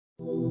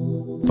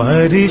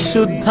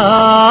പരിശുദ്ധാത്മാവേ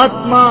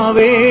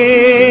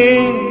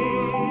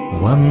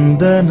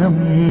വന്ദനം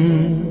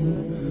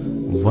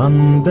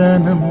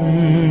വന്ദനം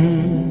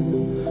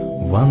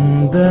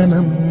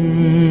വന്ദനം.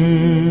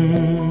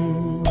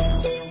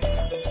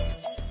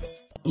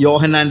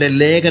 യോഹന്നാന്റെ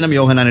ലേഖനം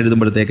യോഹന്നാൻ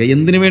എഴുതുമ്പോഴത്തേക്ക്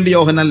എന്തിനു വേണ്ടി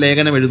യോഹന്നാൻ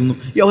ലേഖനം എഴുതുന്നു?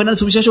 യോഹന്നാൻ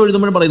സുവിശേഷം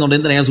എഴുതുമ്പോഴും പറയുന്നുണ്ട്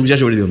എന്തിനാ ഞാൻ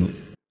സുവിശേഷം എഴുതുന്നു?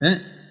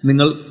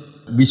 നിങ്ങൾ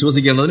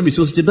വിശ്വസിക്കേണ്ടതിനും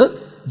വിശ്വസിച്ചിട്ട്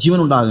ജീവൻ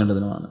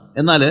ഉണ്ടാകേണ്ടതിനുമാണ്.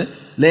 എന്നാൽ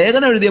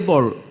ലേഖനം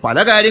എഴുതിയപ്പോൾ പല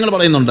കാര്യങ്ങൾ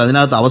പറയുന്നുണ്ട്.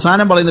 അതിനകത്ത്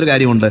അവസാനം പറയുന്നൊരു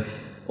കാര്യമുണ്ട്.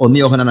 1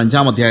 യോഹന്നാൻ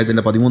 5-ാം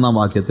അധ്യായത്തിൻ്റെ 13-ാം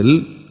വാക്യത്തിൽ,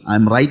 I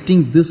M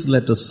writing this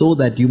letter so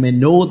that you may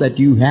know that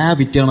you have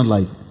eternal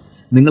life.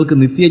 നിങ്ങൾക്ക്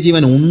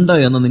നിത്യജീവൻ ഉണ്ട്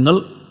എന്ന് നിങ്ങൾ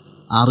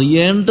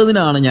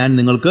അറിയേണ്ടതിനാണ് ഞാൻ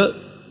നിങ്ങൾക്ക്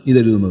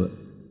ഇതെഴുതുന്നത്.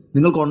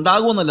 നിങ്ങൾക്ക്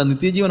ഉണ്ടാകുമെന്നല്ല,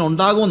 നിത്യജീവൻ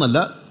ഉണ്ടാകുമെന്നല്ല,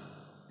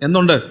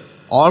 എന്നുണ്ട്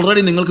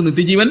ഓൾറെഡി നിങ്ങൾക്ക്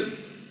നിത്യജീവൻ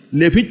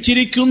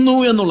ലഭിച്ചിരിക്കുന്നു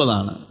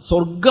എന്നുള്ളതാണ്.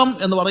 സ്വർഗം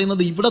എന്ന്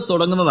പറയുന്നത് ഇവിടെ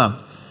തുടങ്ങുന്നതാണ്.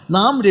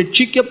 നാം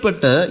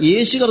രക്ഷിക്കപ്പെട്ട്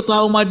യേശു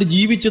കർത്താവുമായിട്ട്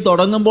ജീവിച്ച്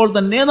തുടങ്ങുമ്പോൾ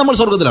തന്നെ നമ്മൾ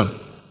സ്വർഗത്തിലാണ്.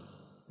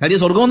 കാര്യം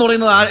സ്വർഗം എന്ന്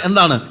പറയുന്നത്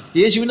എന്താണ്?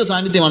 യേശുവിൻ്റെ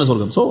സാന്നിധ്യമാണ്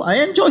സ്വർഗം. So I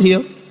enjoy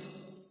here.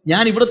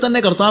 ഞാൻ ഇവിടെ തന്നെ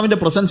കർത്താവിൻ്റെ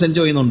പ്രസൻസ്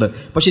എൻജോയ് ചെയ്യുന്നുണ്ട്.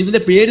 പക്ഷേ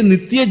ഇതിൻ്റെ പേര്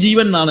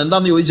നിത്യജീവൻ എന്നാണ്.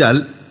 എന്താണെന്ന് ചോദിച്ചാൽ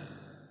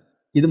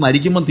ഇത്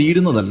മരിക്കുമ്പോൾ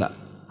തീരുന്നതല്ല.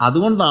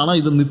 അതുകൊണ്ടാണ്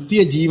ഇത്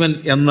നിത്യജീവൻ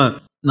എന്ന്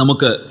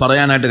നമുക്ക്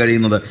പറയാനായിട്ട്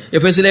കഴിയുന്നത്.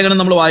 എഫേസ്യ ലേഖനം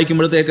നമ്മൾ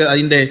വായിക്കുമ്പോഴത്തേക്ക്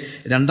അതിൻ്റെ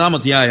 2-ാം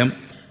അധ്യായം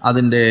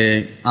അതിൻ്റെ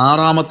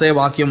 6-ാമത്തെ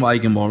വാക്യം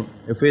വായിക്കുമ്പോൾ,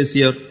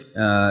 എഫേസ്യർ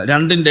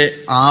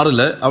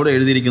 2:6 അവിടെ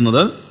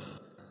എഴുതിയിരിക്കുന്നത്,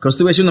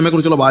 ക്രിസ്തുയേശു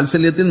നമ്മെക്കുറിച്ചുള്ള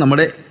വാത്സല്യത്തിൽ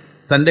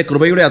തൻ്റെ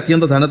കൃപയുടെ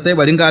അത്യന്ത ധനത്തെ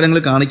വരും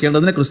കാലങ്ങളിൽ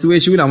കാണിക്കേണ്ടതിന്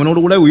ക്രിസ്തുയേശുവിൽ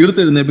അവനോടുകൂടെ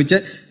ഉയർത്തെഴുന്നേൽപ്പിച്ച്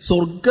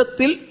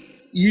സ്വർഗത്തിൽ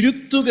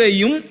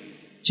ഇരുത്തുകയും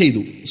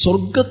ചെയ്തു.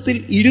 സ്വർഗത്തിൽ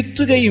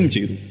ഇരുത്തുകയും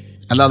ചെയ്തു.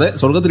 അല്ലാതെ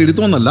സ്വർഗത്തിൽ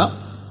ഇരുത്തുമെന്നല്ല,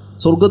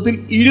 സ്വർഗത്തിൽ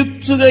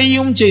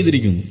ഇരുത്തുകയും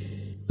ചെയ്തിരിക്കുന്നു.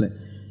 അല്ലേ?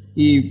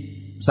 ഈ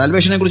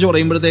സാൽവേഷനെ കുറിച്ച്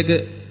പറയുമ്പോഴത്തേക്ക്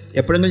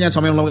എപ്പോഴെങ്കിലും ഞാൻ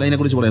സമയമുള്ള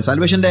അതിനെക്കുറിച്ച് പറയാം.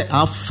 സാൽവേഷൻ്റെ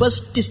ആ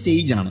ഫസ്റ്റ്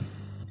സ്റ്റേജാണ്.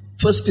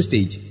 First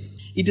stage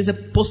it is A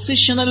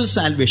positional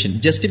salvation.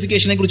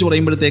 ജസ്റ്റിഫിക്കേഷനെ കുറിച്ച്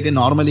പറയുമ്പോഴത്തേക്ക്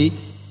normally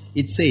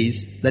it says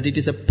that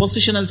it is A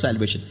positional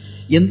salvation.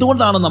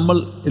 എന്തുകൊണ്ടാണ് നമ്മൾ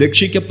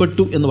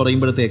രക്ഷിക്കപ്പെട്ടു എന്ന്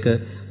പറയുമ്പോഴത്തേക്ക്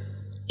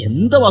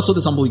എന്താ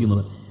വാസ്തവത്തിൽ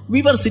സംഭവിക്കുന്നത്?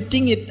 We were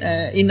sitting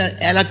in A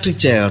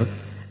electric chair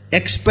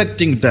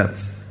expecting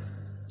death.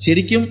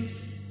 ശരിക്കും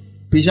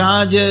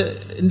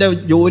പിശാചിൻ്റെ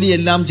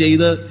ജോലിയെല്ലാം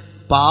ചെയ്ത്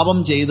പാപം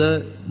ചെയ്ത്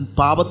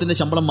പാപത്തിൻ്റെ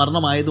ശമ്പളം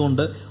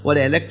മരണമായതുകൊണ്ട് ഒരു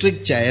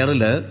ഇലക്ട്രിക്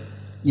ചെയറിൽ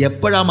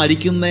എപ്പോഴാണ്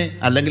മരിക്കുന്നത്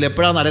അല്ലെങ്കിൽ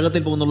എപ്പോഴാണ്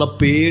നരകത്തിൽ പോകുന്നുള്ള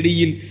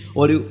പേടിയിൽ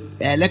ഒരു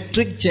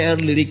ഇലക്ട്രിക്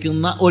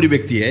ചെയറിലിരിക്കുന്ന ഒരു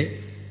വ്യക്തിയെ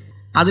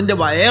അതിൻ്റെ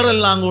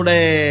വയറെല്ലാം കൂടെ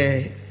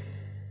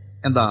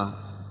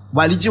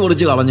വലിച്ചു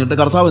പൊറിച്ച് കളഞ്ഞിട്ട്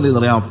കർത്താവ് എന്ത്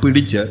ചെയ്യുന്നറിയാം?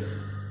 പിടിച്ച്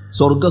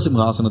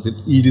സ്വർഗസിംഹാസനത്തിൽ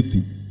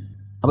ഇരുത്തി.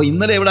 അപ്പോൾ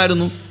ഇന്നലെ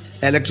എവിടെയായിരുന്നു?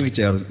 ഇലക്ട്രിക്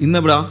ചെയറിൽ.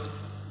 ഇന്നെവിടാ?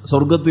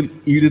 സ്വർഗത്തിൽ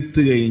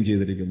ഇരുത്തുകയും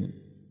ചെയ്തിരിക്കുന്നു.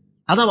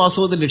 അതാ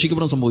വാസ്തവത്തിൽ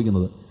രക്ഷിക്കപ്പെടാൻ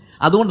സംഭവിക്കുന്നത്.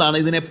 അതുകൊണ്ടാണ്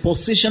ഇതിനെ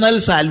പൊസിഷണൽ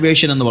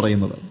സാൽവേഷൻ എന്ന്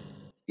പറയുന്നത്.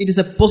 It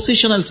is A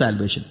positional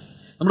salvation.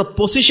 നമ്മുടെ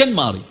പൊസിഷൻ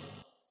മാറി.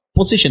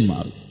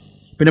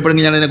 പിന്നെ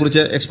എപ്പോഴെങ്കിലും ഞാൻ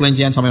അതിനെക്കുറിച്ച് എക്സ്പ്ലെയിൻ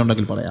ചെയ്യാൻ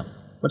സമയമുണ്ടെങ്കിൽ പറയാം.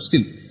 But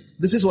still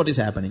this is what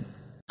is happening.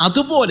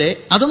 അതുപോലെ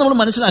അത് നമ്മൾ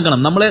മനസ്സിലാക്കണം.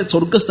 നമ്മളെ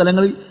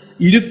സ്വർഗ്ഗസ്ഥലങ്ങളിൽ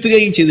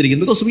ഇരുത്തുകയും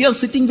ചെയ്തിരിക്കുന്നു. Because we are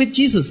sitting with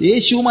Jesus.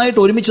 യേശുവുമായിട്ട്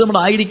ഒരുമിച്ച് നമ്മൾ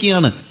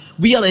ആയിരിക്കുകയാണ്.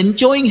 V are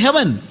enjoying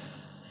heaven.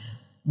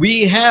 We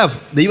have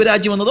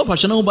ദൈവരാജ്യം എന്നതോ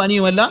ഭക്ഷണവും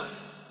പാനീയവുമല്ല,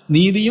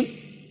 നീതിയും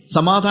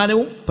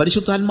സമാധാനവും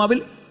പരിശുദ്ധാത്മാവിൽ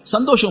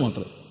സന്തോഷവും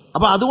മാത്രം.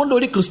 അപ്പോൾ അതുകൊണ്ട്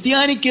ഒരു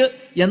ക്രിസ്ത്യാനിക്ക്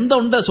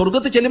എന്തുണ്ട്?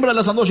 സ്വർഗത്തിൽ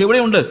ചെല്ലുമ്പോഴല്ല സന്തോഷം.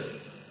 ഇവിടെയുണ്ട്.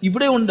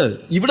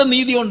 ഇവിടെ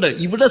നീതിയുണ്ട്,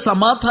 ഇവിടെ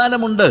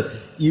സമാധാനമുണ്ട്,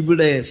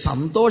 ഇവിടെ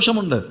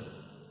സന്തോഷമുണ്ട്.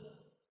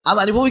 അത്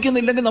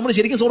അനുഭവിക്കുന്നില്ലെങ്കിൽ നമ്മൾ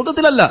ശരിക്കും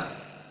സ്വർഗത്തിലല്ല.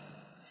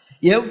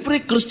 Every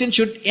Christian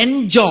should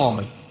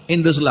enjoy in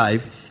this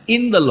life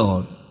in the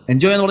Lord.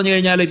 Enjoy എന്ന് പറഞ്ഞു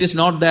കഴിഞ്ഞാൽ it is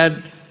not that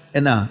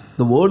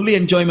the worldly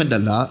enjoyment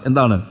അല്ല.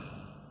 എന്താണ്?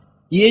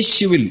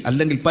 യേശുവിൽ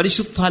അല്ലെങ്കിൽ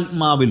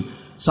പരിശുദ്ധാത്മാവിൽ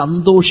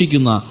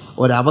സന്തോഷിക്കുന്ന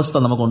ഒരവസ്ഥ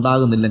നമുക്ക്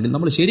ഉണ്ടാകുന്നില്ലെങ്കിൽ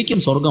നമ്മൾ ശരിക്കും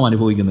സ്വർഗം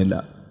അനുഭവിക്കുന്നില്ല.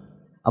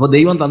 അപ്പോൾ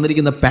ദൈവം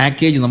തന്നിരിക്കുന്ന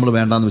പാക്കേജ് നമ്മൾ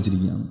വേണ്ടാന്ന്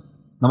വെച്ചിരിക്കുകയാണ്.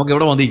 നമുക്ക്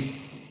എവിടെ മതി?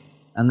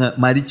 അങ്ങ്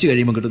മരിച്ചു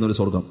കഴിയുമ്പോൾ കിട്ടുന്ന ഒരു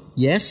സ്വർഗം.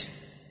 Yes,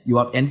 you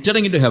are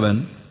entering in to heaven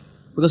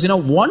because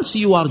once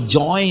you are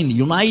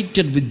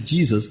United with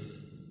Jesus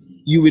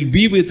you will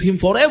be with him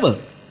for ever.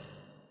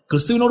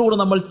 ക്രിസ്തുവിനോട് കൂടെ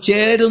നമ്മൾ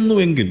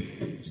ചേരുന്നുവെങ്കിൽ,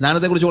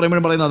 സ്നാനത്തെക്കുറിച്ച്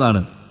പറയുമ്പോഴും പറയുന്നത്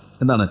അതാണ്.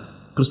 എന്താണ്?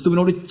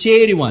 ക്രിസ്തുവിനോട്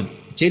ചേരുവാൻ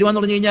എന്ന്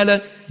പറഞ്ഞു കഴിഞ്ഞാൽ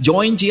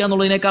ജോയിൻ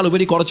ചെയ്യാന്നുള്ളതിനേക്കാൾ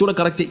ഉപരി കുറച്ചുകൂടെ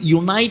correct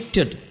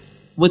United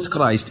with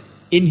Christ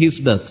in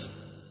his death.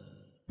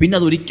 പിന്നെ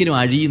അതൊരിക്കലും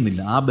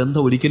അഴിയുന്നില്ല. ആ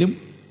ബന്ധം ഒരിക്കലും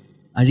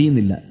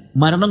അഴിയുന്നില്ല.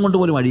 മരണം കൊണ്ട്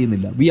പോലും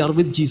അഴിയുന്നില്ല. V are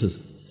with Jesus.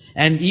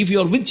 And if you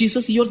are with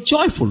Jesus you are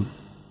joyful.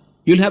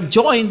 You will have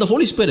Joy in the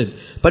holy spirit.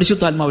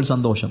 പരിശുദ്ധാത്മാവിൽ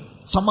സന്തോഷം,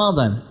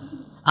 സമാധാനം.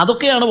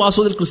 അതൊക്കെയാണ്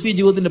വാസ്തവത്തിൽ ക്രിസ്തീയ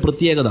ജീവിതത്തിൻ്റെ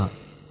പ്രത്യേകത.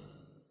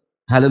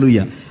 ഹല്ലേലൂയ.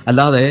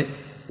 അല്ലാതെ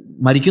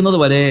മരിക്കുന്നത്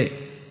വരെ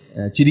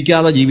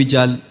ചിരിക്കാതെ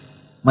ജീവിച്ചാൽ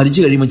മരിച്ചു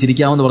കഴിയുമ്പോൾ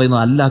ചിരിക്കാമെന്ന്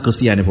പറയുന്നത് അല്ല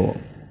ക്രിസ്തീയ അനുഭവം.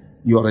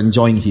 You are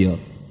enjoying here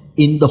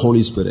in the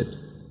holy spirit.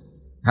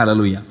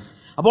 Hallelujah.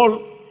 അപ്പോൾ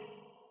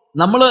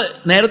നമ്മൾ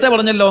നേരത്തെ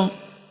പറഞ്ഞല്ലോ,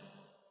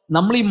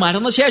 നമ്മൾ ഈ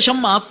മരണശേഷം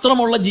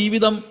മാത്രമുള്ള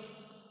ജീവിതം,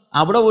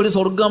 അവിടെ ഒരു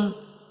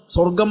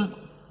സ്വർഗം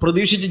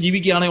പ്രതീക്ഷിച്ച്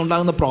ജീവിക്കുകയാണെങ്കിൽ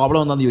ഉണ്ടാകുന്ന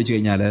പ്രോബ്ലം എന്താണെന്ന് ചോദിച്ചു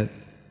കഴിഞ്ഞാൽ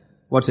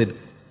വാട്ട്സ് ഇറ്റ്?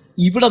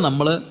 ഇവിടെ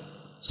നമ്മൾ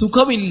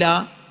സുഖമില്ല,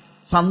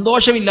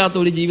 സന്തോഷമില്ലാത്ത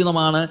ഒരു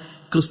ജീവിതമാണ്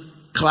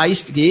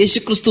ക്രൈസ്റ്റ്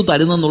യേശുക്രിസ്തു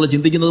തരുന്നെന്നുള്ള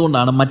ചിന്തിക്കുന്നത്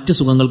കൊണ്ടാണ് മറ്റ്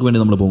സുഖങ്ങൾക്ക് വേണ്ടി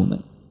നമ്മൾ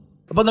പോകുന്നത്.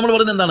 അപ്പം നമ്മൾ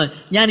പറയുന്നത് എന്താണ്?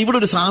 ഞാൻ ഇവിടെ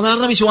ഒരു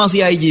സാധാരണ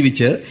വിശ്വാസിയായി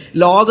ജീവിച്ച്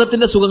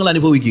ലോകത്തിൻ്റെ സുഖങ്ങൾ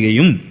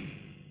അനുഭവിക്കുകയും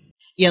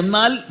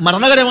എന്നാൽ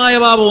മരണകരമായ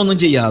പാപമൊന്നും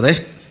ചെയ്യാതെ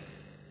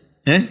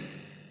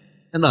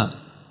എന്താ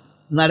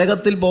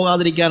നരകത്തിൽ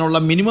പോകാതിരിക്കാനുള്ള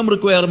മിനിമം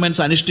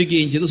റിക്വയർമെൻറ്റ്സ്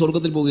അനുഷ്ഠിക്കുകയും ചെയ്ത്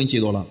സ്വർഗത്തിൽ പോവുകയും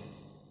ചെയ്തോളാം.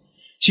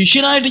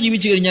 ശിഷ്യനായിട്ട്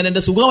ജീവിച്ചു കഴിഞ്ഞാൽ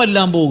എൻ്റെ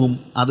സുഖമെല്ലാം പോകും,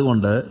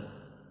 അതുകൊണ്ട്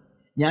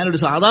ഞാനൊരു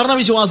സാധാരണ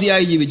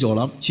വിശ്വാസിയായി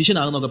ജീവിച്ചോളാം,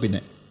 ശിഷ്യനാകുന്നൊക്കെ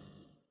പിന്നെ.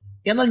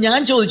 എന്നാൽ ഞാൻ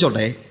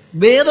ചോദിച്ചോട്ടെ,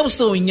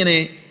 വേദപുസ്തകം ഇങ്ങനെ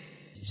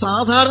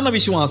സാധാരണ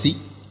വിശ്വാസി,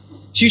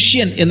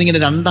 ശിഷ്യൻ എന്നിങ്ങനെ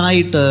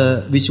രണ്ടായിട്ട്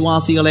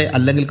വിശ്വാസികളെ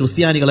അല്ലെങ്കിൽ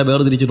ക്രിസ്ത്യാനികളെ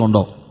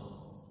വേർതിരിച്ചിട്ടുണ്ടോ?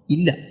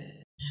 ഇല്ല.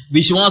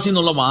 വിശ്വാസി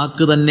എന്നുള്ള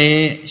വാക്ക് തന്നെ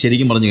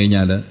ശരിക്കും പറഞ്ഞു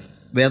കഴിഞ്ഞാൽ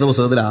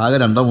വേദപുസ്തകത്തിൽ ആകെ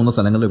 2-3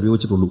 സ്ഥലങ്ങളിൽ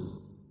ഉപയോഗിച്ചിട്ടുള്ളൂ.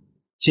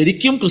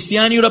 ശരിക്കും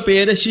ക്രിസ്ത്യാനിയുടെ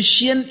പേര്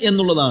ശിഷ്യൻ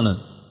എന്നുള്ളതാണ്.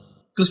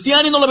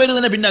 ക്രിസ്ത്യാനി എന്നുള്ള പേര്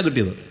തന്നെ പിന്നെ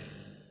കിട്ടിയത്.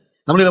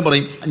 നമ്മളിവിടെ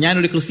പറയും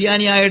ഞാനൊരു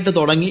ക്രിസ്ത്യാനിയായിട്ട്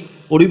തുടങ്ങി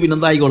ഒടുവിൽ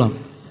പിന്നെന്തായിക്കോളാം,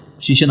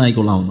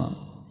 ശിഷ്യനായിക്കൊള്ളാം എന്നാണ്.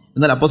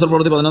 എന്നാൽ അപ്പോസ്തല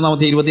പ്രവൃത്തി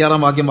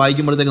 11-26 വാക്യം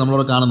വായിക്കുമ്പോഴത്തേക്ക്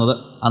നമ്മളവിടെ കാണുന്നത്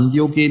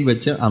അന്ത്യോക്യയിൽ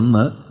വെച്ച്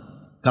അന്ന്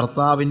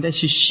കർത്താവിൻ്റെ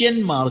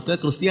ശിഷ്യന്മാർക്ക്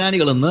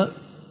ക്രിസ്ത്യാനികളെന്ന്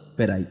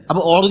പേരായി.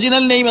 അപ്പോൾ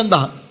ഒറിജിനൽ നെയിം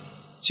എന്താ?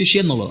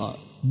 ശിഷ്യൻ എന്നുള്ളതാണ്.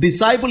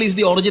 Disciple is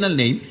the original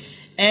name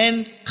and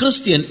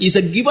Christian is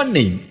A given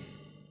name.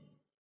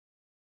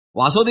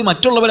 വാസ്തവത്തിൽ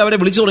മറ്റുള്ളവർ അവരെ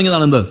വിളിച്ചു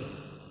തുടങ്ങിയതാണ് എന്ത്?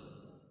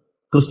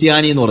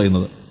 ക്രിസ്ത്യാനി എന്ന്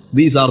പറയുന്നത്.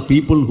 These are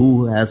people who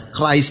has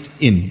Christ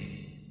in.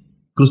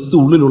 ക്രിസ്തു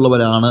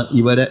ഉള്ളിലുള്ളവരാണ്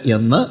ഇവര്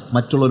എന്ന്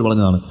മറ്റുള്ളവർ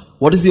പറഞ്ഞതാണ്.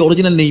 What is the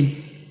original name?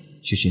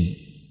 ശിഷ്യൻ,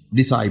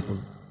 ഡിസൈപ്പിൾ.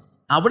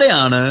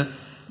 അവിടെയാണ്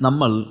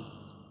നമ്മൾ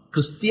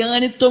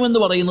ക്രിസ്ത്യാനിത്വം എന്ന്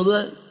പറയുന്നത്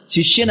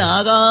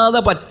ശിഷ്യനാകാതെ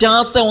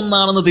പറ്റാത്ത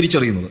ഒന്നാണെന്ന്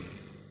തിരിച്ചറിയുന്നത്.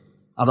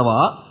 അഥവാ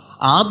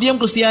ആദ്യം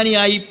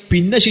ക്രിസ്ത്യാനിയായി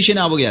പിന്നെ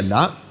ശിഷ്യനാവുകയല്ല,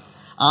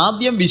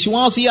 ആദ്യം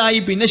വിശ്വാസിയായി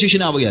പിന്നെ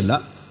ശിഷ്യനാവുകയല്ല.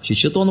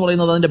 ശിഷ്യത്വം എന്ന്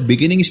പറയുന്നത് അതിൻ്റെ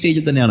ബിഗിനിങ്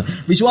സ്റ്റേജിൽ തന്നെയാണ്.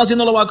 വിശ്വാസി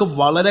എന്നുള്ള വാക്ക്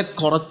വളരെ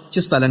കുറച്ച്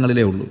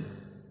സ്ഥലങ്ങളിലേ ഉള്ളൂ.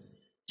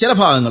 ചില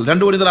ഭാഗങ്ങൾ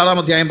 2 കൊരിന്ത്യർ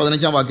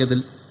 6-15 വാക്യത്തിൽ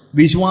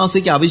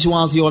വിശ്വാസിക്ക്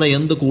അവിശ്വാസിയോടെ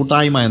എന്ത്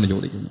കൂട്ടായ്മ എന്ന്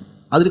ചോദിക്കുന്നു.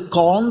 അതൊരു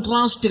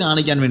കോൺട്രാസ്റ്റ്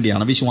കാണിക്കാൻ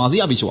വേണ്ടിയാണ് വിശ്വാസി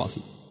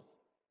അവിശ്വാസി,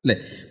 അല്ലേ?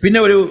 പിന്നെ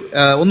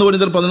 1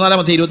 കൊരിന്ത്യർ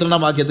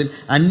 14-22 വാക്യത്തിൽ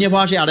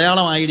അന്യഭാഷ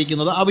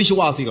അടയാളമായിരിക്കുന്നത്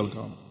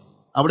അവിശ്വാസികൾക്കാണ്.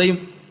 അവിടെയും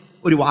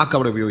ഒരു വാക്ക്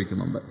അവിടെ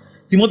ഉപയോഗിക്കുന്നുണ്ട്.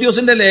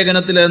 തിമോത്തിയോസിന്റെ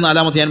ലേഖനത്തിൽ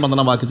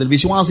 4-12 വാക്യത്തിൽ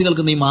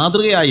വിശ്വാസികൾക്ക് നീ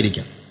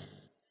മാതൃകയായിരിക്കാം.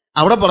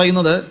 അവിടെ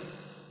പറയുന്നത്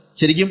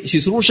ശരിക്കും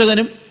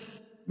ശുശ്രൂഷകനും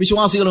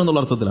വിശ്വാസികളും എന്നുള്ള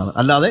അർത്ഥത്തിലാണ്,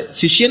 അല്ലാതെ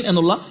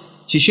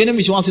ശിഷ്യനും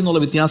വിശ്വാസി എന്നുള്ള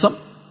വ്യത്യാസം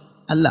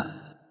അല്ല.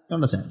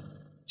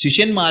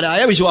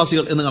 ശിഷ്യന്മാരായ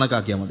വിശ്വാസികൾ എന്ന്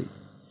കണക്കാക്കിയാൽ മതി.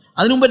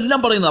 അതിനുമുമ്പ് എല്ലാം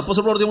പറയുന്നത്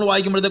അപ്പോസ്തല പ്രവൃത്തി നമ്മൾ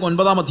വായിക്കുമ്പോഴത്തേക്ക്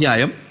 9-ാം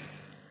അധ്യായം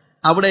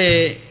അവിടെ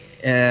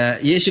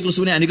യേശു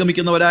ക്രിസ്തുവിനെ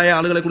അനുഗമിക്കുന്നവരായ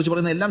ആളുകളെ കുറിച്ച്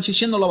പറയുന്ന എല്ലാം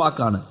ശിഷ്യൻ എന്നുള്ള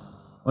വാക്കാണ്.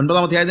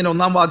 9-ാം അധ്യായത്തിൻ്റെ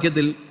 1-ാം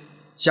വാക്യത്തിൽ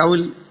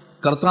ശൗൽ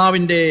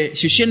കർത്താവിൻ്റെ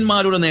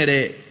ശിഷ്യന്മാരുടെ നേരെ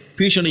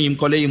ഭീഷണിയും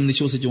കൊലയും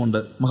നിശ്വസിച്ചുകൊണ്ട്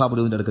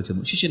മഹാപുരോഹിതന്റെ അടുക്കൽ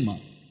ചെന്നു. ശിഷ്യന്മാർ,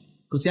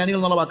 ക്രിസ്ത്യാനികൾ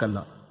എന്നുള്ള വാക്കല്ല.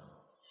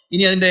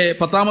 ഇനി അതിൻ്റെ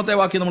 10-ാമത്തെ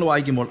വാക്യം നമ്മൾ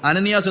വായിക്കുമ്പോൾ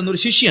അനനിയാസ് എന്നൊരു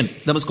ശിഷ്യൻ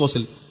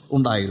ദമസ്കോസിൽ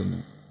ഉണ്ടായിരുന്നു.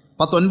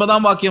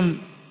 19-ാം വാക്യം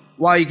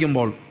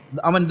വായിക്കുമ്പോൾ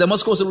അവൻ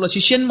ദമസ്കോസിലുള്ള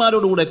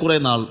ശിഷ്യന്മാരോടുകൂടെ കുറെ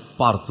നാൾ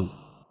പാർത്തു.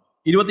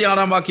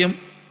 26-ാം വാക്യം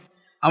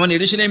അവൻ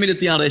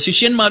യെരൂശലേമിലെത്തിയാറെ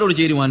ശിഷ്യന്മാരോട്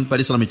ചേരുവാൻ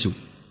പരിശ്രമിച്ചു.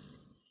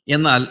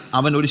 എന്നാൽ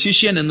അവൻ ഒരു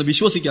ശിഷ്യൻ എന്ന്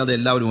വിശ്വസിക്കാതെ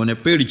എല്ലാവരും അവനെ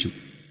പേടിച്ചു.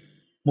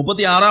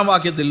 36-ാം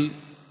വാക്യത്തിൽ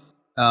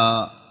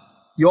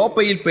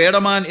യോപ്പയിൽ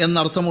പേടമാൻ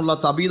എന്നർത്ഥമുള്ള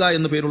തബീത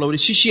എന്നു പേരുള്ള ഒരു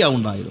ശിഷ്യ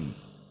ഉണ്ടായിരുന്നു,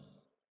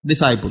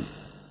 ഡിസൈപ്പിൾ.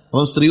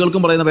 അപ്പോൾ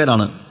സ്ത്രീകൾക്കും പറയുന്ന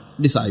പേരാണ്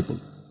ഡിസൈപ്പിൾ.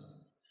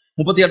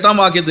 38-ാം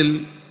വാക്യത്തിൽ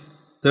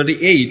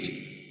 38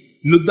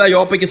 ലുദ്ദ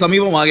യോപ്പയ്ക്ക്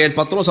സമീപമാകിയാൽ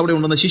പത്രോസ് അവിടെ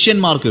ഉണ്ടെന്ന്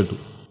ശിഷ്യന്മാർ കേട്ടു.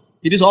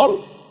 ഇറ്റ് ഈസ് ഓൾ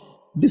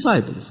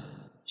ഡിസൈപ്പിൾസ്,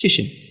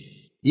 ശിഷ്യൻ.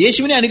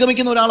 യേശുവിനെ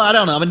അനുഗമിക്കുന്ന ഒരാൾ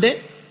ആരാണ്? അവൻ്റെ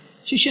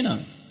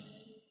ശിഷ്യനാണ്.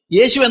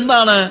 യേശു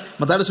എന്താണ്?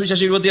 മത്തായിയുടെ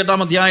സുവിശേഷം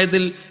 28-ാം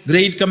അധ്യായത്തിൽ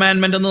ഗ്രേറ്റ്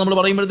കമാൻഡ്മെന്റ് എന്ന് നമ്മൾ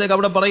പറയുമ്പോഴത്തേക്ക്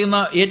അവിടെ പറയുന്ന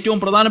ഏറ്റവും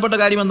പ്രധാനപ്പെട്ട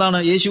കാര്യം എന്താണ്?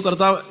 യേശു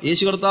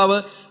കർത്താവ്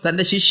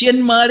തൻ്റെ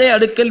ശിഷ്യന്മാരെ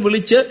അടുക്കൽ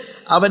വിളിച്ച്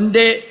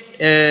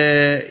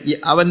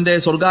അവൻ്റെ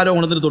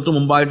സ്വർഗാരോഹണത്തിന് തൊട്ട്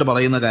മുമ്പായിട്ട്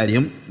പറയുന്ന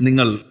കാര്യം,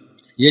 നിങ്ങൾ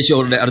യേശു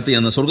അവരുടെ അടുത്ത്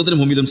ചെന്ന് സ്വർഗത്തിനും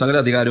ഭൂമിയിലും സകല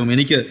അധികാരവും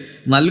എനിക്ക്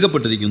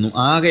നൽകപ്പെട്ടിരിക്കുന്നു,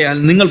 ആകയാൽ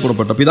നിങ്ങൾ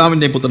പുറപ്പെട്ട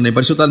പിതാവിൻ്റെയും പുത്രൻ്റെയും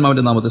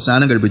പരിശുദ്ധാത്മാവിൻ്റെ നാമത്തിൽ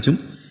സ്നാനം കഴിപ്പിച്ചും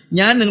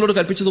ഞാൻ നിങ്ങളോട്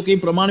കൽപ്പിച്ചതൊക്കെയും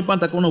പ്രമാണിപ്പാൻ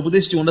തക്കവണ്ണം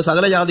ഉപദേശിച്ചുകൊണ്ട്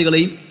സകല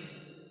ജാതികളെയും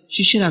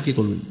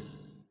ശിഷ്യരാക്കിക്കൊള്ളുന്നു.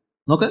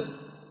 നോക്ക്,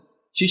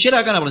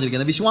 ശിഷ്യരാക്കാനാണ്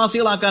പറഞ്ഞിരിക്കുന്നത്,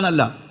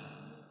 വിശ്വാസികളാക്കാനല്ല,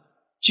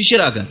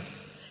 ശിഷ്യരാക്കാൻ.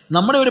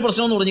 നമ്മുടെ ഒരു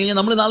പ്രശ്നം എന്ന് പറഞ്ഞു കഴിഞ്ഞാൽ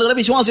നമ്മൾ ആളുകളെ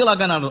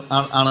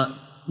വിശ്വാസികളാക്കാനാണ്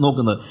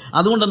നോക്കുന്നത്.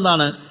 അതുകൊണ്ട്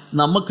എന്താണ്,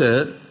 നമുക്ക്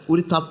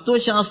ഒരു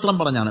തത്വശാസ്ത്രം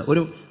പറഞ്ഞാണ്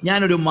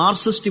ഞാനൊരു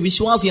മാർക്സിസ്റ്റ്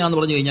വിശ്വാസിയാണെന്ന്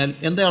പറഞ്ഞു കഴിഞ്ഞാൽ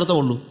എന്തേ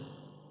അർത്ഥമുള്ളൂ?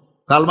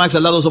 കാൾ മാർക്സ്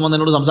എല്ലാ ദിവസവും വന്ന്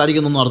എന്നോട്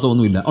സംസാരിക്കുന്നൊന്നും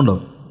അർത്ഥമൊന്നുമില്ല. ഉണ്ടോ?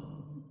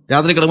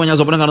 രാത്രി കിടക്കുമ്പോൾ ഞാൻ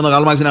സ്വപ്നം കാണുന്ന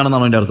കാൾ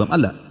മാർക്സിനാണെന്നാണ് എൻ്റെ അർത്ഥം?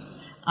 അല്ല.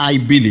 I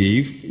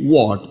believe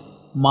what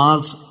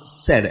Marx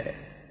said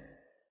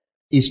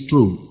is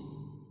true,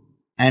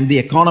 and the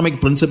economic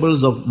principles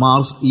of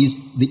Marx is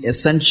the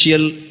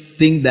essential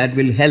thing that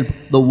will help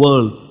the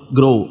world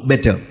grow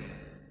better.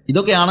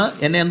 ഇതൊക്കെയാണ്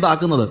എന്നെ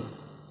എന്താക്കുന്നത്?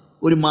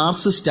 ഒരു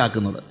മാർക്സിസ്റ്റ്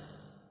ആക്കുന്നത്.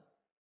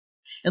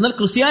 എന്നാൽ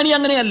ക്രിസ്ത്യാനി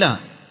അങ്ങനെയല്ല.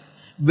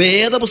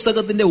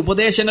 വേദപുസ്തകത്തിൻ്റെ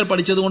ഉപദേശങ്ങൾ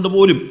പഠിച്ചതുകൊണ്ട്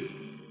പോലും,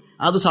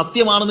 അത്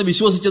സത്യമാണെന്ന്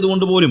വിശ്വസിച്ചത്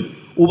കൊണ്ട് പോലും,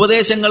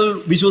 ഉപദേശങ്ങൾ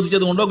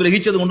വിശ്വസിച്ചത് കൊണ്ടോ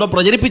ഗ്രഹിച്ചത് കൊണ്ടോ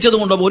പ്രചരിപ്പിച്ചത്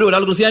കൊണ്ടോ പോലും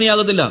ഒരാൾ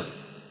ക്രിസ്ത്യാനിയാകത്തില്ല.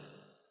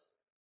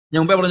 ഞാൻ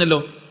മുമ്പേ പറഞ്ഞല്ലോ,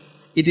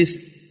 it is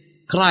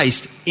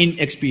Christ in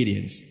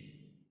experience.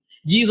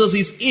 Jesus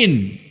is in.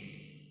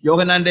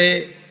 യോഹന്നാന്റെ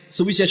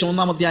സുവിശേഷം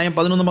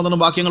 1-11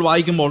 വാക്യങ്ങൾ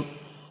വായിക്കുമ്പോൾ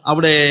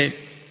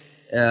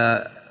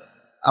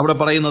അവിടെ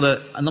പറയുന്നത്,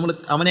 നമ്മൾ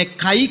അവനെ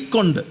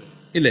കൈക്കൊണ്ട്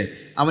ഇല്ലേ,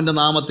 അവൻ്റെ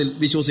നാമത്തിൽ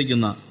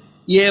വിശ്വസിക്കുന്ന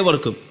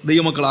ഏവർക്കും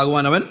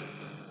ദൈവമക്കളാകുവാൻ അവൻ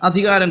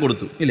അധികാരം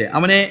കൊടുത്തു ഇല്ലേ.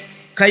 അവനെ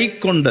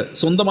കൈക്കൊണ്ട്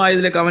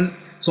സ്വന്തമായതിലേക്ക്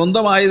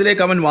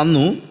അവൻ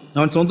വന്നു.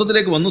 അവൻ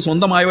സ്വന്തത്തിലേക്ക് വന്നു,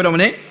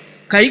 സ്വന്തമായവരവനെ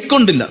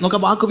കൈക്കൊണ്ടില്ല എന്നൊക്കെ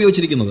വാക്ക്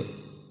ഉപയോഗിച്ചിരിക്കുന്നത്.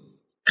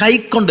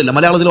 കൈക്കൊണ്ടില്ല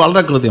മലയാളത്തിൽ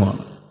വളരെ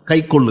കൃത്യമാണ്,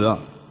 കൈക്കൊള്ളുക.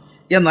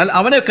 എന്നാൽ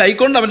അവനെ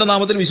കൈക്കൊണ്ട് അവൻ്റെ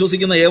നാമത്തിൽ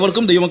വിശ്വസിക്കുന്ന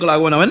ഏവർക്കും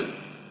ദൈവമക്കളാകുവാൻ അവൻ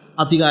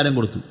അധികാരം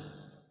കൊടുത്തു.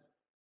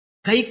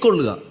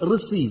 കൈക്കൊള്ളുക,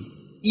 റിസീവ്,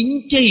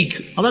 ഇൻടേക്ക്,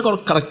 അതൊക്കെ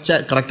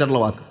കറക്റ്റായിട്ടുള്ള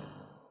വാക്ക്.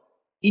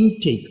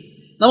 ഇൻടേക്ക്.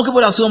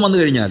 നമുക്കിപ്പോൾ ഒരു അസുഖം വന്നു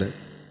കഴിഞ്ഞാൽ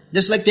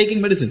ജസ്റ്റ് ലൈക്ക്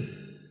ടേക്കിംഗ് മെഡിസിൻ.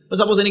 ഇപ്പോൾ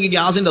സപ്പോസ് എനിക്ക്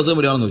ഗ്യാസിൻ്റെ അസുഖം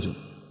വരികയാണെന്ന് വെച്ചു.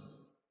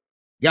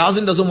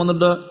 ഗ്യാസിൻ്റെ അസുഖം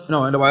വന്നിട്ട്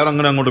എൻ്റെ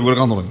വയറങ്ങനെ അങ്ങോട്ട്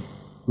വീർക്കാൻ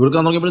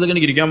തുടങ്ങിയപ്പോഴത്തേക്ക്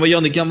എനിക്ക് ഇരിക്കാൻ വയ്യ,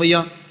 നിൽക്കാൻ വയ്യ,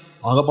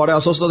 ആകെപ്പാടെ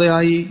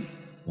അസ്വസ്ഥതയായി,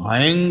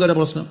 ഭയങ്കര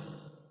പ്രശ്നം.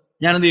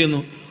 ഞാൻ എന്ത് ചെയ്യുന്നു?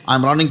 I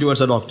M running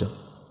towards A doctor.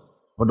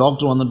 അപ്പോൾ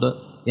ഡോക്ടർ വന്നിട്ട്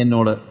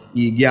എന്നോട്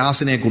ഈ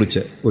ഗ്യാസിനെ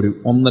കുറിച്ച് ഒരു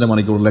 1.5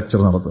 മണിക്കൂർ ലെക്ചർ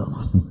നടത്തുകയാണ്.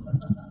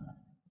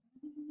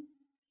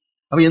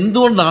 അപ്പോൾ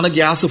എന്തുകൊണ്ടാണ്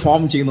ഗ്യാസ്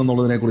ഫോം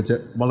ചെയ്യുന്നതെന്നുള്ളതിനെ കുറിച്ച്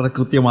വളരെ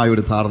കൃത്യമായ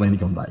ഒരു ധാരണ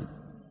എനിക്കുണ്ടായി.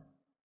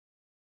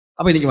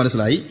 അപ്പോൾ എനിക്ക്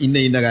മനസ്സിലായി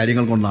ഇന്ന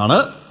കാര്യങ്ങൾ കൊണ്ടാണ്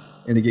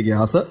എനിക്ക്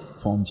ഗ്യാസ്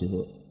ഫോം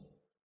ചെയ്തത്.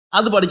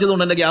 അത്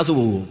പഠിച്ചതുകൊണ്ട് എൻ്റെ ഗ്യാസ്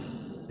പോകുമോ?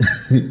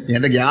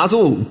 എൻ്റെ ഗ്യാസ്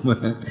പോകും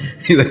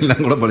ഇതെല്ലാം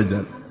കൂടെ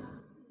പഠിച്ചാൽ.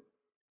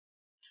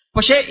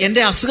 പക്ഷേ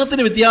എൻ്റെ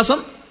അസുഖത്തിന് വ്യത്യാസം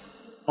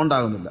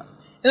ഉണ്ടാകുന്നില്ല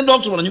എന്ന്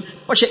ഡോക്ടർ പറഞ്ഞു.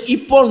 പക്ഷെ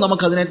ഇപ്പോൾ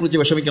നമുക്കതിനെക്കുറിച്ച്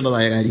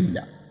വിഷമിക്കേണ്ടതായ കാര്യമില്ല.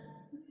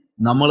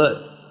 നമ്മൾ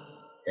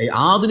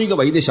ആധുനിക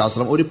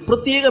വൈദ്യശാസ്ത്രം ഒരു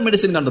പ്രത്യേക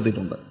മെഡിസിൻ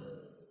കണ്ടെത്തിയിട്ടുണ്ട്.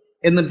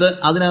 എന്നിട്ട്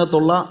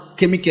അതിനകത്തുള്ള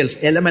കെമിക്കൽ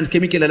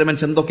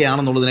എലമെൻറ്റ്സ്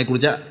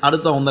എന്തൊക്കെയാണെന്നുള്ളതിനെക്കുറിച്ച്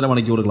അടുത്ത 1.5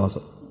 മണിക്കൂർ ക്ലാസ്.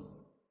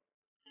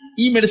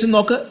 ഈ മെഡിസിൻ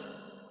നോക്ക്,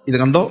 ഇത്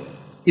കണ്ടോ,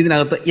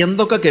 ഇതിനകത്ത്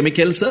എന്തൊക്കെ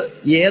കെമിക്കൽസ്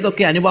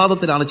ഏതൊക്കെ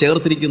അനുപാതത്തിലാണ്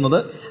ചേർത്തിരിക്കുന്നത്,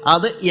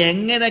 അത്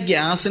എങ്ങനെ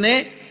ഗ്യാസിനെ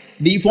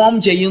ഡിഫോം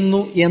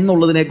ചെയ്യുന്നു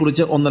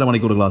എന്നുള്ളതിനെക്കുറിച്ച് 1.5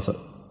 മണിക്കൂർ ക്ലാസ്.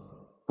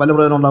 വല്ല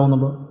പ്രയോജനം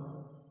ഉണ്ടാകുന്നുണ്ടോ?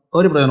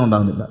 ഒരു പ്രയോജനം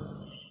ഉണ്ടാകുന്നില്ല.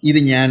 ഇത്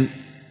ഞാൻ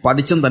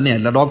പഠിച്ചും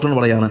തന്നെയല്ല, ഡോക്ടറിന്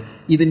പറയാണ്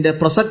ഇതിൻ്റെ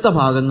പ്രസക്ത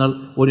ഭാഗങ്ങൾ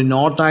ഒരു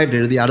നോട്ടായിട്ട്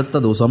എഴുതി അടുത്ത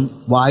ദിവസം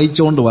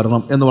വായിച്ചുകൊണ്ട്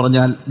വരണം എന്ന്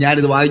പറഞ്ഞാൽ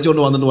ഞാനിത്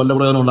വായിച്ചുകൊണ്ട് വന്നിട്ട് വല്ല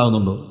പ്രയോജനം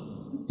ഉണ്ടാകുന്നുണ്ടോ?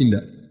 ഇല്ല.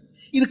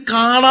 ഇത്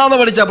കാണാതെ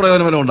പഠിച്ചാൽ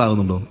പ്രയോജനം വല്ല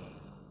ഉണ്ടാകുന്നുണ്ടോ?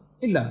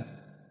 ഇല്ല.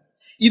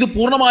 ഇത്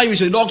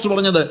പൂർണ്ണമായി ഡോക്ടർ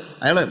പറഞ്ഞത്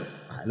അയാൾ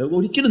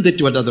ഒരിക്കലും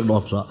തെറ്റുപറ്റാത്തൊരു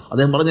ഡോക്ടറാണ്.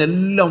 അദ്ദേഹം പറഞ്ഞ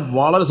എല്ലാം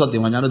വളരെ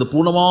സത്യമാണ്. ഞാനിത്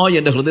പൂർണ്ണമായി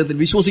എൻ്റെ ഹൃദയത്തിൽ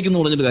വിശ്വസിക്കുന്നു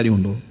പറഞ്ഞിട്ട്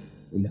കാര്യമുണ്ടോ?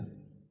 ഇല്ല.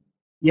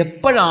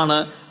 എപ്പോഴാണ്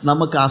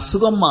നമുക്ക്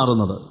അസുഖം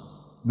മാറുന്നത്?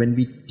 when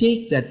we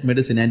take that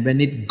medicine and when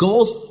it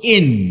goes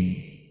in,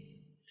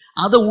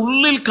 അത്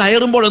ഉള്ളിൽ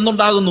കയറുമ്പോൾ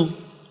എന്തുണ്ടാകുന്നു?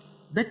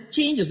 that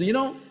changes,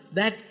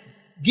 that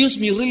gives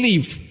me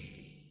relief.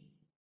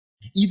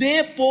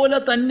 ഇതേപോലെ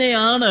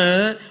തന്നെയാണ്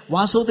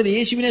വാസ്തവത്തിൽ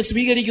യേശുവിനെ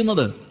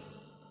സ്വീകരിക്കുന്നത്.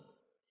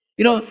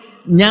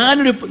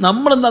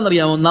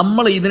 നമ്മളെന്താണെന്നറിയാമോ,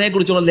 നമ്മൾ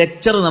ഇതിനെക്കുറിച്ചുള്ള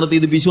ലെക്ചർ നടത്തി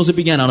ഇത്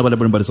വിശ്വസിപ്പിക്കാനാണ്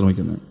പലപ്പോഴും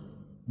പരിശ്രമിക്കുന്നത്.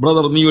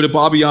 ബ്രദർ, നീ ഒരു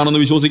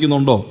പാപിയാണെന്ന്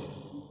വിശ്വസിക്കുന്നുണ്ടോ?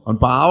 അവൻ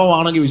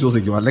പാവമാണെങ്കിൽ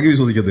വിശ്വസിക്കും, അല്ലെങ്കിൽ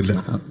വിശ്വസിക്കത്തില്ല.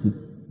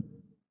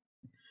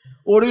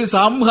 ഒടുവിൽ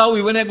സംഭവം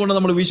ഇവനെ കൊണ്ട്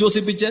നമ്മൾ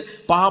വിശ്വസിപ്പിച്ച്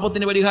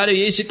പാപത്തിന് പരിഹാരം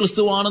യേശു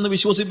ക്രിസ്തുവാണെന്ന്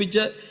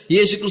വിശ്വസിപ്പിച്ച്,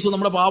 യേശു ക്രിസ്തു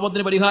നമ്മുടെ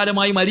പാപത്തിന്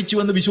പരിഹാരമായി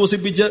മരിച്ചുവെന്ന്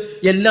വിശ്വസിപ്പിച്ച്,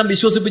 എല്ലാം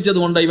വിശ്വസിപ്പിച്ചത്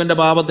കൊണ്ട് ഇവന്റെ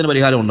പാപത്തിന്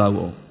പരിഹാരം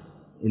ഉണ്ടാകുമോ?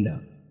 ഇല്ല.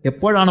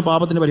 എപ്പോഴാണ്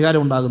പാപത്തിന്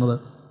പരിഹാരം ഉണ്ടാകുന്നത്?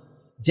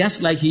 Just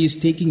like he is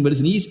taking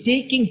medicine, he is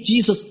taking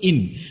Jesus in,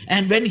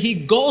 and when he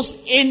goes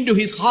into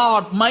his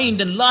heart, mind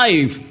and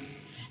life,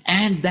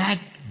 and that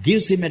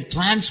gives him a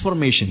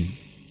transformation,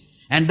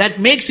 and that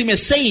makes him a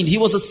saint. He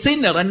was a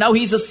sinner and now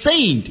he is a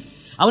saint.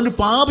 അവനൊരു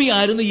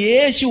പാപിയായിരുന്നു.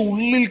 യേശു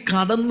ഉള്ളിൽ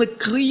കടന്ന്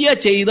ക്രിയ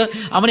ചെയ്ത്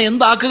അവനെ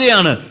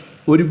എന്താക്കുകയാണ്?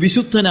 ഒരു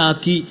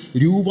വിശുദ്ധനാക്കി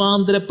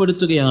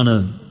രൂപാന്തരപ്പെടുത്തുകയാണ്.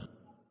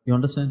 You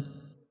understand?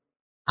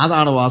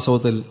 അതാണ്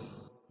വാസ്തവത്തിൽ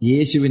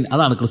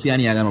അതാണ്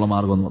ക്രിസ്ത്യാനിയാകാനുള്ള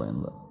മാർഗം എന്ന്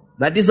പറയുന്നത്.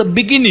 That is the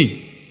beginning.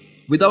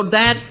 Without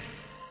that,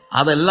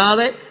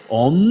 അതല്ലാതെ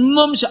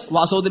ഒന്നും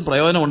വാസ്തവത്തിൽ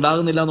പ്രയോജനം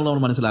ഉണ്ടാകുന്നില്ല എന്നുള്ളത്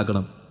നമ്മൾ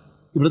മനസ്സിലാക്കണം.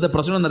 ഇവിടുത്തെ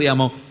പ്രശ്നം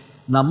എന്നറിയാമോ?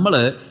 നമ്മൾ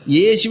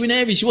യേശുവിനെ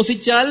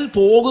വിശ്വസിച്ചാൽ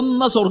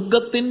പോകുന്ന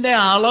സ്വർഗത്തിന്റെ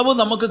അളവ്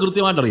നമുക്ക്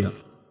കൃത്യമായിട്ടറിയാം.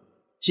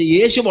 പക്ഷെ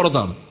യേശു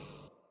പുറത്താണ്,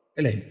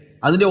 അല്ലേ?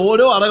 അതിൻ്റെ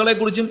ഓരോ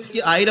അറകളെക്കുറിച്ചും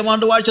 1000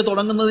 ആണ്ട് വാഴ്ച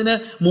തുടങ്ങുന്നതിന്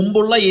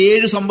മുമ്പുള്ള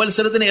 7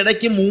 സംവത്സരത്തിന്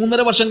ഇടയ്ക്ക്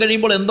 3.5 വർഷം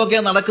കഴിയുമ്പോൾ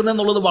എന്തൊക്കെയാണ്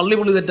നടക്കുന്നതെന്നുള്ളത് വള്ളി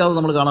തെറ്റാതെ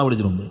നമ്മൾ കാണാൻ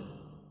പഠിച്ചിട്ടുണ്ട്.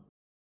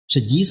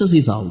 പക്ഷെ ജീസസ്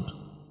ഈസ് ഔട്ട്.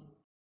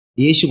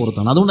 യേശു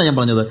പുറത്താണ്. അതുകൊണ്ടാണ് ഞാൻ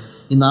പറഞ്ഞത്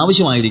ഇന്ന്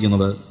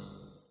ആവശ്യമായിരിക്കുന്നത്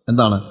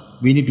എന്താണ്?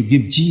 We need to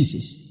give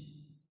Jesus.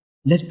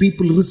 Let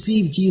people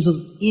receive Jesus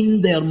in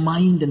there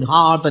mind and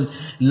heart and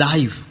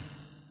life.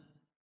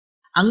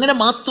 അങ്ങനെ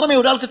മാത്രമേ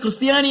ഒരാൾക്ക്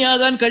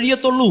ക്രിസ്ത്യാനിയാകാൻ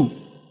കഴിയത്തുള്ളൂ.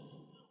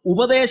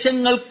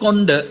 ഉപദേശങ്ങൾ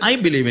കൊണ്ട് I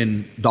believe in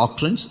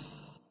doctrines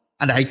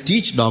and I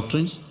teach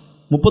doctrines.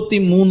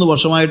 33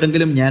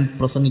 വർഷമായിട്ടെങ്കിലും ഞാൻ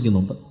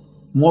പ്രസംഗിക്കുന്നുണ്ട്.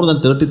 More than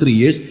 33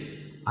 years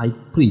I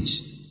preach.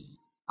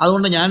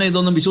 അതുകൊണ്ട് ഞാൻ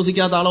ഇതൊന്നും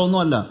വിശ്വസിക്കാത്ത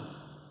ആളൊന്നുമല്ല,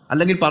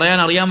 അല്ലെങ്കിൽ പറയാൻ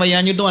അറിയാൻ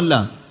വയ്യാഞ്ഞിട്ടുമല്ല.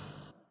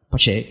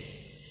 പക്ഷേ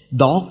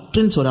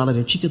ഡോക്ട്രിൻസ് ഒരാളെ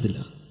രക്ഷിക്കത്തില്ല.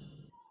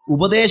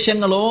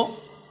 ഉപദേശങ്ങളോ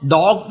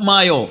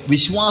ഡോഗ്മായോ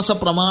വിശ്വാസ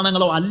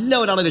പ്രമാണങ്ങളോ അല്ല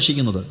ഒരാളെ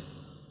രക്ഷിക്കുന്നത്.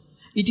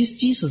 It is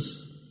Jesus.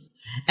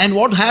 And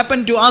what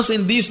happened to us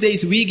in these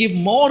days, we give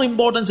more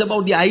importance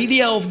about the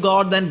idea of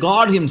God than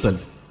God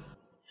himself.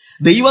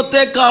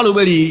 ദൈവത്തെക്കാൾ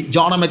ഉപരി,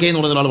 ജോൺ എം. എന്ന്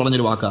പറഞ്ഞ ഒരാൾ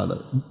പറഞ്ഞൊരു വാക്കാണ്,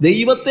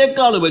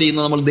 ദൈവത്തെക്കാൾ ഉപരി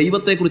ഇന്ന് നമ്മൾ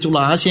ദൈവത്തെക്കുറിച്ചുള്ള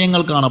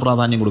ആശയങ്ങൾക്കാണ്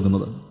പ്രാധാന്യം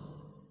കൊടുക്കുന്നത്.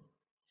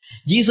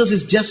 Jesus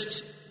is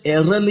just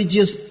A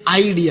religious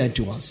idea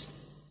to us.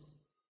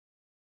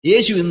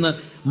 യേശു ഇന്ന്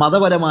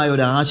മതപരമായ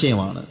ഒരു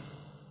ആശയമാണ്.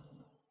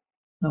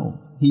 No,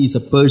 he is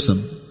a person.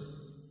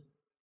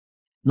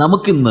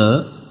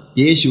 നമുക്കിന്ന്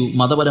യേശു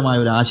മതപരമായ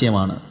ഒരു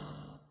ആശയമാണ്.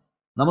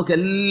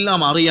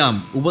 നമുക്കെല്ലാം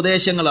അറിയാം,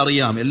 ഉപദേശങ്ങൾ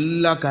അറിയാം,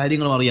 എല്ലാ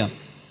കാര്യങ്ങളും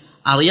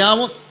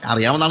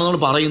അറിയാമെന്നാണ് നമ്മൾ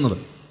പറയുന്നത്.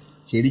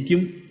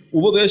 ശരിക്കും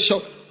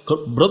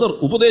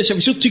ഉപദേശ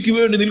വിശുദ്ധിക്ക്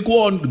വേണ്ടി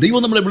നിൽക്കുവാൻ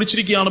ദൈവം നമ്മളെ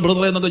വിളിച്ചിരിക്കുകയാണ്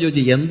ബ്രദറെ എന്നൊക്കെ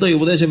ചോദിച്ചു. എന്താ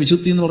ഉപദേശ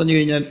വിശുദ്ധി എന്ന് പറഞ്ഞു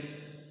കഴിഞ്ഞാൽ,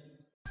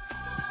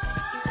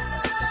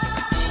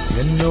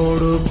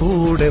 എന്നോടു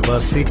കൂടെ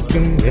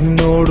വസിക്കും,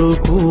 എന്നോടു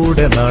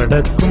കൂടെ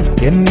നടക്കും,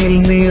 എന്നിൽ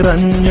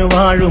നിറഞ്ഞു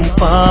വാഴും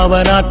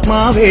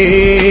പാവനാത്മാവേ.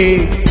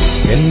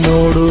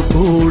 എന്നോടു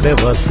കൂടെ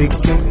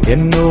വസിക്കും,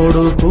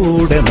 എന്നോടു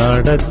കൂടെ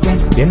നടക്കും,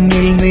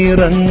 എന്നിൽ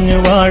നിറഞ്ഞു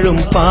വാഴും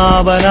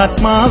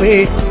പാവനാത്മാവേ.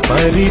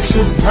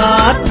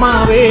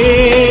 പരിശുദ്ധാത്മാവേ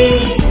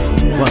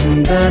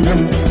വന്ദനം,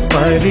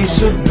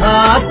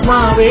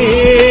 പരിശുദ്ധാത്മാവേ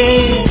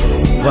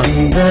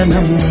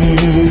വന്ദനം.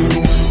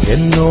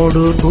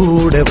 എന്നോടു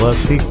കൂടെ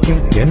വസിക്കും,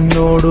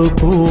 എന്നോടു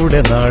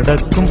കൂടെ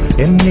നടക്കും,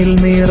 എന്നിൽ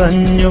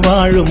നിറഞ്ഞു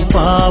വാഴും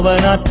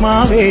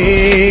പാവനാത്മാവേ.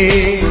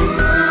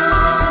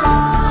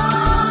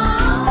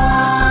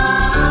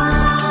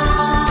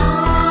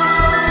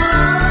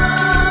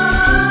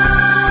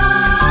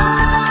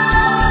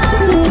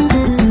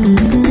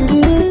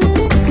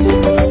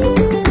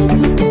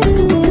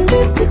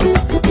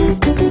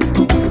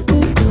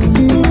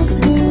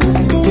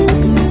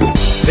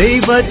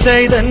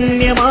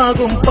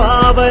 ദൈവചൈതന്യമാകും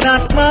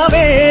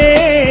പാവനാത്മാവേ,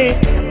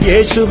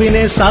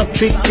 യേശുവിനെ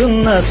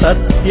സാക്ഷിക്കുന്ന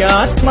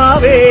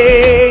സത്യാത്മാവേ.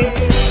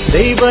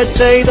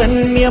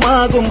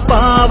 ദൈവചൈതന്യമാകും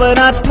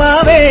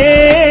പാവനാത്മാവേ,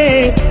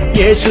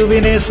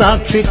 യേശുവിനെ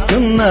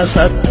സാക്ഷിക്കുന്ന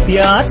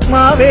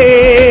സത്യാത്മാവേ.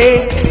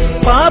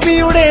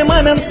 പാപിയുടെ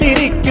മനം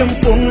തിരിക്കും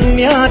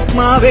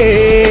പുണ്യാത്മാവേ,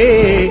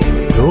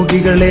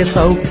 രോഗികളെ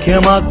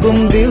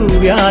സൗഖ്യമാക്കും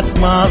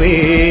ദിവ്യാത്മാവേ.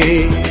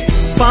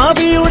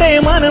 പാപിയുടെ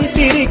മനം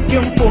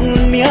തിരിക്കും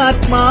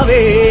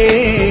പുണ്യാത്മാവേ,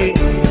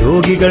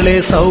 രോഗികളെ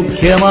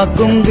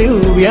സൗഖ്യമാക്കും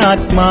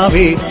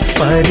ദിവ്യാത്മാവേ.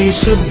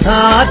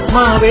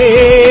 പരിശുദ്ധാത്മാവേ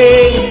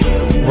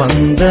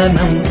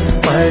വന്ദനം,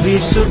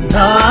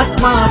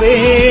 പരിശുദ്ധാത്മാവേ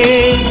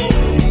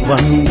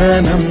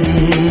വന്ദനം.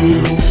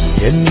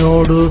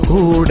 എന്നോടു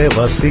കൂടെ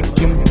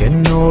വസിക്കും,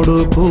 എന്നോടു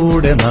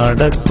കൂടെ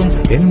നടക്കും,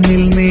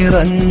 എന്നിൽ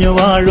നിറഞ്ഞു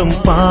വാഴും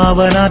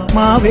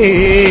പാവനാത്മാവേ.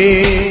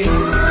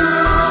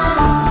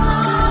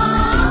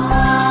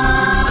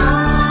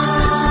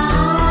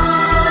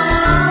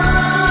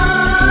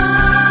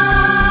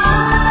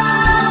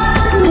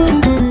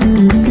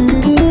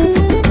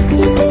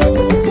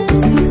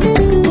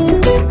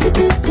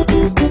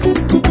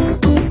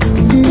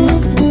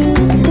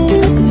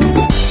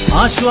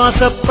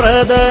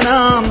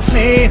 ആശ്വാസപ്രദനാം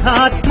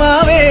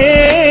സ്നേഹാത്മാവേ,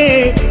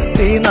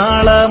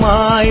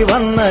 തീനാളമായി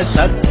വന്ന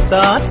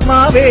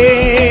ശക്താത്മാവേ.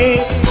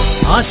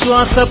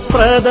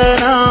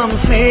 ആശ്വാസപ്രദനാം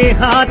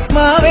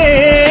സ്നേഹാത്മാവേ,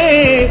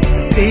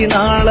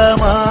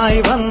 തീനാളമായി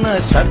വന്ന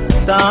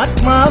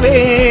ശക്താത്മാവേ.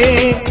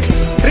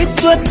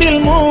 ത്രിത്വത്തിൽ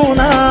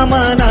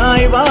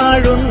മൂന്നാമനായി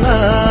വാഴുന്ന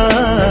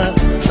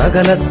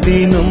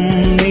സകലത്തിനും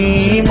നീ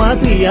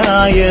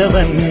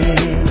മതിയായവൻ.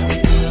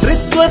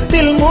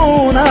 ത്രിത്വത്തിൽ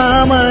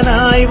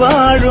മൂന്നാമനായി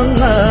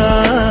വാഴുന്ന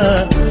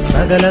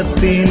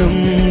സകലത്തിനും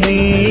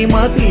നീ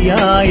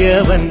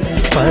മതിയായവൻ.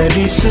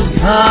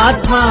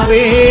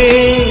 പരിശുദ്ധാത്മാവേ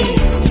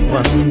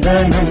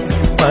വന്ദനം,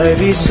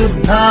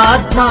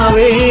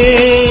 പരിശുദ്ധാത്മാവേ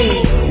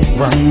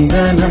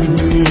വന്ദനം.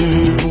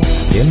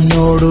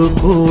 എന്നോടു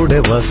കൂടെ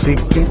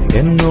വസിക്കും,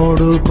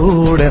 എന്നോടു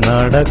കൂടെ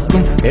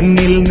നടക്കും,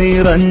 എന്നിൽ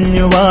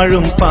നിറഞ്ഞു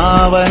വാഴും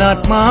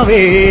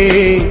പാവനാത്മാവേ.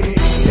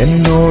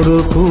 എന്നോടു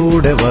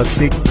കൂടെ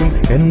വസിക്കും,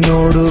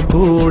 എന്നോടു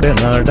കൂടെ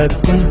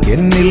നടക്കും,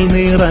 എന്നിൽ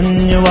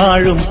നിറഞ്ഞു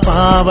വാഴും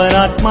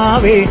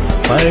പാവനാത്മാവേ.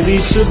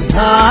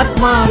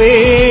 പരിശുദ്ധാത്മാവേ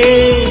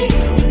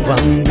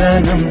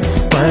വന്ദനം,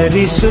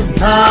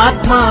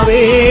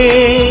 പരിശുദ്ധാത്മാവേ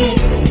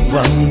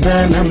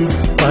വന്ദനം,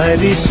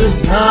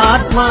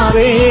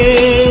 പരിശുദ്ധാത്മാവേ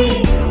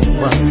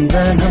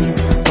വന്ദനം,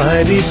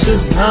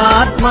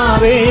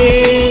 പരിശുദ്ധാത്മാവേ